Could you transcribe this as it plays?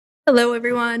Hello,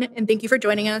 everyone, and thank you for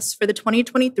joining us for the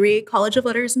 2023 College of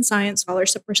Letters and Science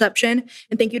Scholarship Reception,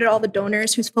 and thank you to all the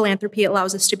donors whose philanthropy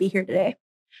allows us to be here today.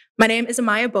 My name is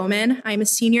Amaya Boman. I am a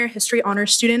senior history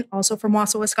honors student, also from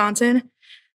Wausau, Wisconsin.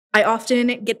 I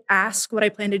often get asked what I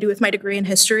plan to do with my degree in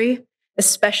history,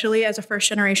 especially as a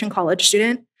first-generation college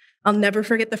student. I'll never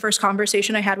forget the first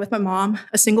conversation I had with my mom,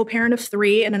 a single parent of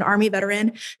 3 and an Army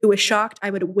veteran who was shocked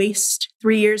I would waste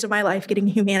 3 years of my life getting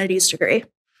a humanities degree.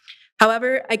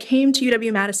 However, I came to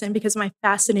UW-Madison because of my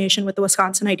fascination with the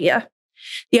Wisconsin idea,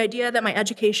 the idea that my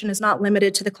education is not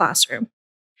limited to the classroom,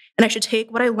 and I should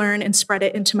take what I learn and spread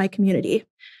it into my community.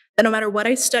 That no matter what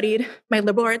I studied, my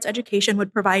liberal arts education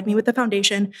would provide me with the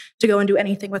foundation to go and do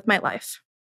anything with my life.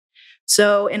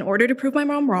 So in order to prove my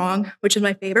mom wrong, which is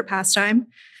my favorite pastime,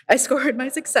 I scored my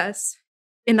success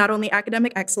in not only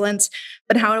academic excellence,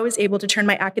 but how I was able to turn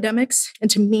my academics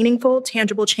into meaningful,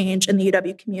 tangible change in the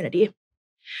UW community.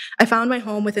 I found my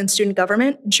home within student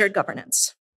government and shared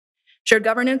governance. Shared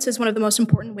governance is one of the most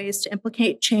important ways to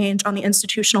implicate change on the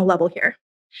institutional level here.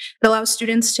 It allows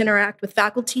students to interact with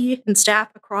faculty and staff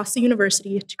across the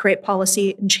university to create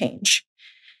policy and change.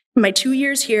 In my 2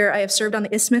 years here, I have served on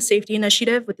the Isthmus Safety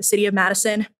Initiative with the City of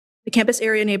Madison, the Campus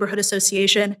Area Neighborhood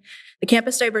Association, the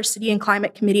Campus Diversity and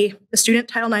Climate Committee, the Student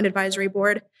Title IX Advisory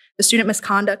Board, the Student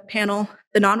Misconduct Panel,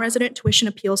 the Non-Resident Tuition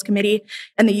Appeals Committee,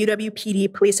 and the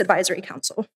UW-PD Police Advisory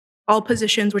Council, all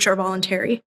positions which are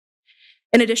voluntary.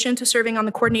 In addition to serving on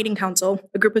the Coordinating Council,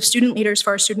 a group of student leaders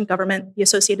for our student government, the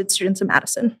Associated Students of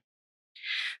Madison.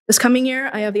 This coming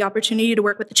year, I have the opportunity to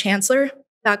work with the Chancellor,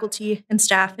 faculty, and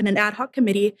staff in an ad hoc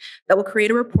committee that will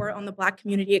create a report on the Black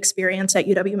community experience at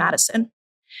UW-Madison,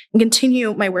 and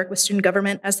continue my work with student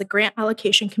government as the Grant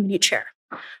Allocation Committee Chair,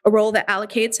 a role that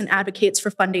allocates and advocates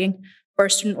for funding for our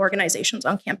student organizations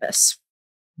on campus.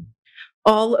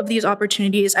 All of these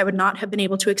opportunities I would not have been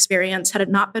able to experience had it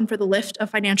not been for the lift of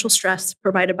financial stress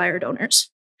provided by our donors.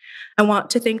 I want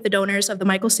to thank the donors of the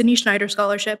Michael Sidney Schneider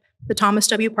Scholarship, the Thomas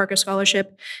W. Parker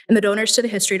Scholarship, and the donors to the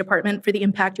History Department for the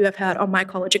impact you have had on my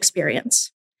college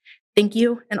experience. Thank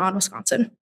you, and on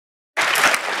Wisconsin.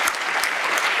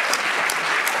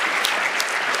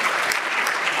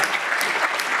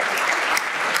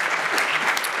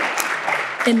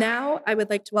 And now I would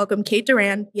like to welcome Kate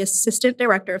Duran, the Assistant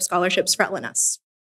Director of Scholarships for LNS.